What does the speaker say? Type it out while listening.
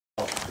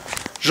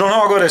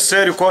Jornal Agora é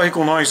Sério, corre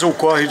com nós ou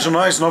corre de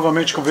nós,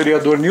 novamente com o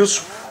vereador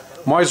Nilson.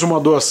 Mais uma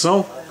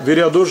doação.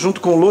 Vereador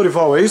junto com o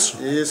Lorival, é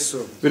isso?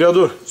 Isso.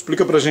 Vereador,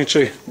 explica pra gente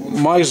aí.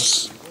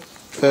 Mais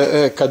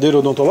cadeira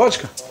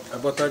odontológica?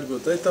 Boa tarde,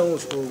 Guto. Então,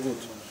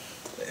 Guto,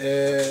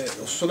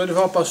 o senhor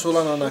Lorival passou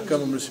lá na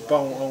Câmara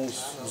Municipal há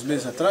uns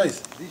meses atrás.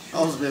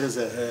 Há uns meses,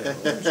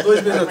 uns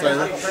 2 meses atrás,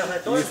 né?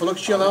 E falou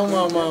que tinha lá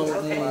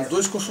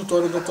dois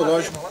consultórios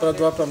odontológicos para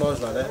doar para nós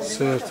lá, né?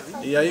 Certo.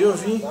 E aí eu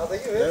vim,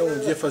 né, um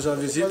dia fazer uma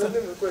visita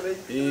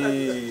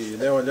e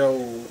olhar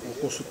o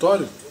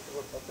consultório.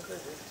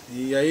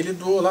 E aí ele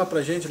doou lá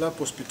pra gente, lá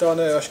pro hospital,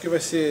 né? Acho que vai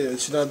ser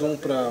destinado um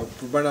pro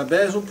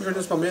Barnabés e um pro Jardim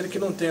das Palmeiras, que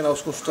não tem lá,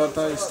 os consultórios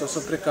estão em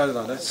situação precária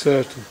lá, né?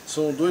 Certo.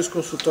 São 2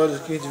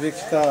 consultórios que a gente vê que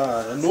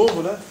é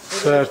novo, né?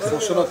 Certo.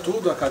 Funciona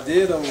tudo, a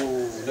cadeira,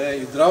 o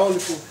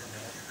hidráulico,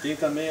 tem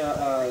também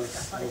as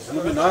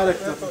luminárias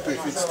que estão em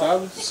perfeito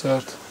estado.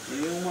 Certo.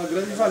 E uma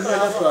grande valia,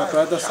 né, para a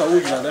área da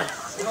saúde lá, né?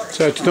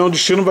 Certo, então o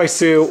destino vai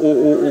ser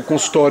o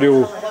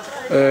consultório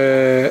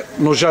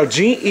no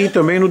Jardim e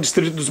também no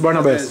Distrito dos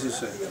Barnabés.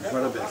 Isso é,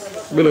 Barnabés.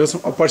 Beleza,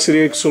 a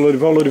parceria aí com o seu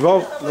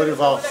Lorival.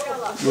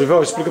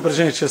 Lorival, explica pra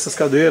gente essas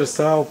cadeiras e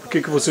tal, por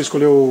que você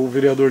escolheu o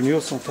vereador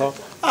Nilson e tal.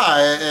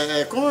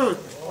 Como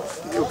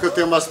eu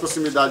tenho mais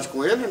proximidade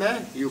com ele,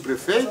 né, e o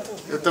prefeito,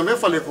 eu também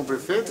falei com o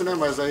prefeito, né,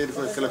 mas aí ele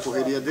foi aquela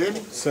correria dele.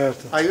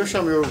 Certo. Aí eu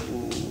chamei o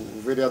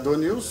vereador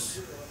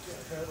Nilson.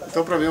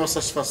 Então, para mim é uma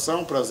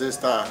satisfação, um prazer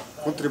estar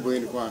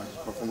contribuindo com a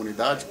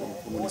comunidade, com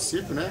o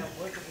município, né?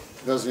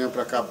 Nós viemos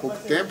para cá há pouco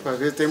tempo, às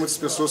vezes tem muitas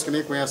pessoas que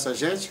nem conhecem a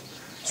gente.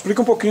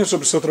 Explica um pouquinho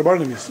sobre o seu trabalho,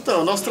 Neemias.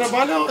 Então, o nosso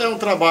trabalho é um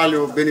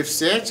trabalho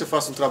beneficente, eu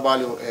faço um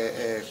trabalho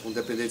com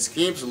dependentes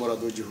químicos,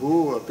 moradores de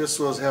rua,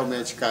 pessoas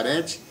realmente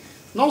carentes,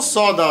 não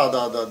só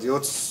de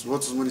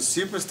outros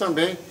municípios, mas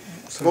também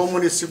com o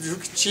município de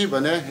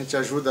Juquitiba, né? A gente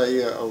ajuda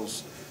aí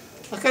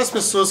aquelas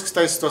pessoas que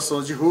estão em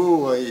situação de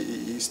rua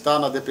e estão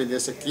na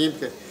dependência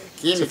química.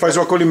 Você faz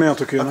o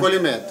acolhimento aqui, né?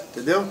 Acolhimento,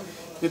 entendeu?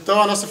 Então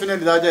a nossa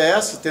finalidade é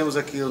essa, temos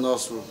aqui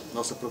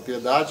nossa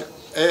propriedade,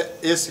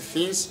 esse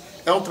fins,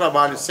 é um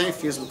trabalho sem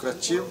fins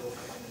lucrativos,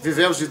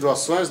 vivemos de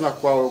doações, na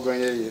qual eu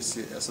ganhei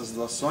essas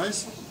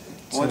doações,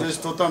 onde eu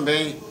estou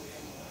também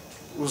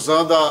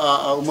usando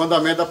o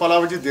mandamento da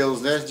palavra de Deus,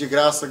 né? De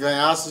graça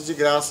ganhasse, de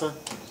graça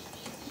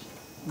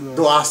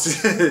doasse,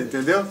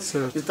 entendeu?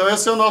 Certo. Então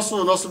esse é o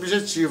nosso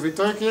objetivo.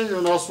 Então aqui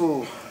o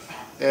nosso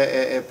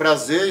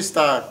prazer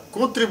estar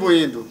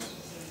contribuindo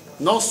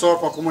não só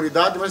com a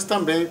comunidade, mas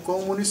também com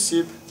o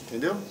município,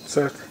 entendeu?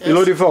 Certo. E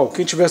Lorival,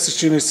 quem estiver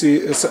assistindo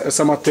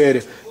essa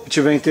matéria e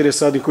estiver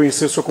interessado em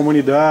conhecer sua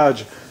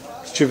comunidade,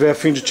 estiver a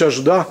fim de te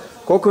ajudar,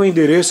 qual que é o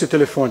endereço e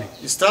telefone?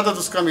 Estrada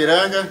dos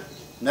Camiranga,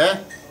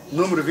 né?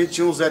 Número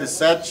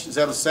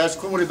 210707,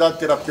 Comunidade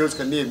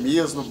Terapêutica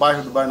Neemias, no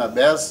bairro do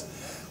Barnabés.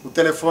 O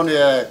telefone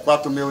é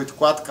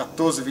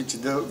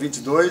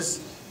 4684-1422.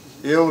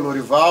 Eu,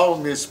 Lorival,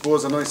 minha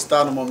esposa não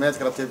está no momento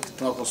que ela teve que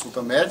ter uma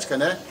consulta médica,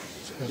 né?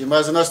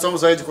 Mas nós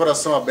estamos aí de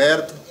coração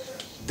aberto,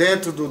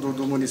 dentro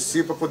do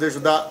município, para poder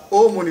ajudar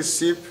o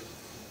município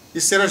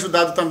e ser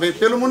ajudado também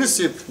pelo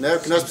município, né?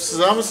 O que nós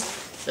precisamos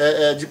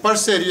é de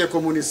parceria com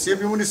o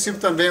município, e o município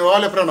também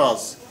olha para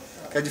nós,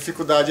 que a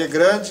dificuldade é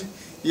grande,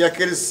 e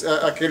aqueles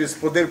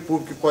poder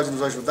público que podem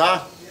nos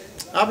ajudar,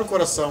 abre o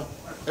coração,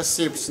 é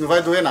simples, não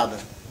vai doer nada.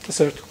 Tá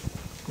certo.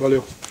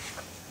 Valeu.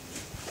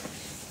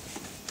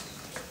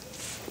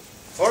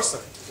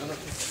 Força!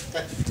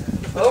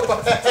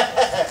 Opa!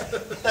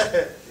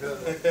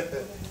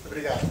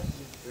 Obrigado.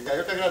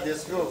 Eu que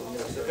agradeço, viu?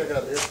 Eu que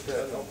agradeço,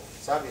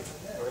 sabe?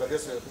 Eu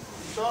agradeço mesmo.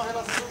 Então a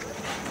relação...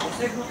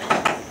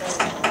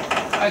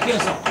 Aqui,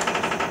 Nilson.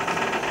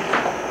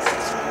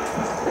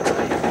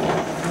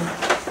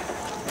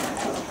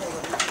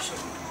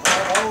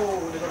 Olha o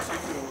negócio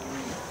aqui.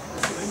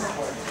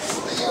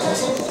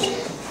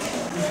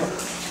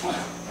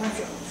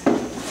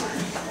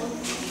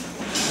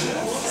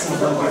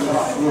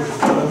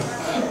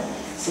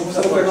 Você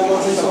precisa pegar uma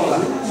atenção lá.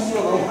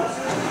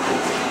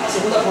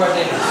 Segunda porta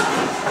aí.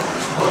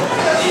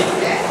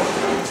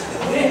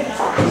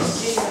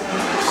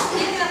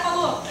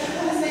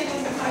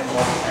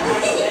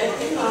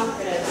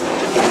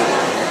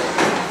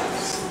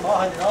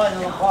 Corre de nós,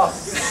 não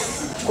posso.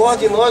 Corre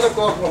de nós ou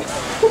corre?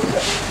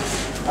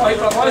 Corre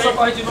pra nós ou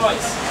corre de nós?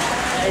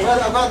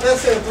 Agora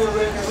desce aí tudo,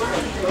 né?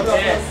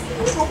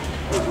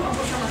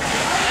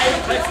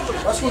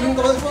 Acho que o Rio não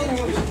tá mais falando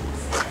nenhum.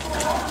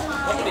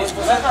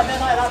 Vai caber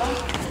nós lá,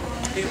 não?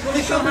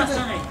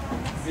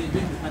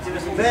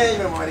 Vem,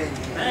 meu moreninho.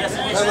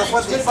 Não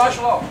pode Desce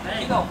embaixo lá, ó.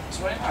 Aqui não.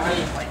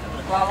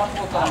 Lá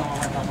pro botar.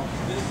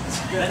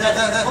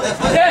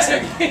 Desce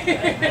aqui.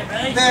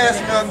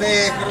 Desce, meu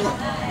negro.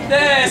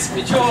 Desce,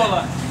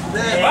 pitiola.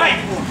 Vai,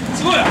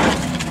 segura.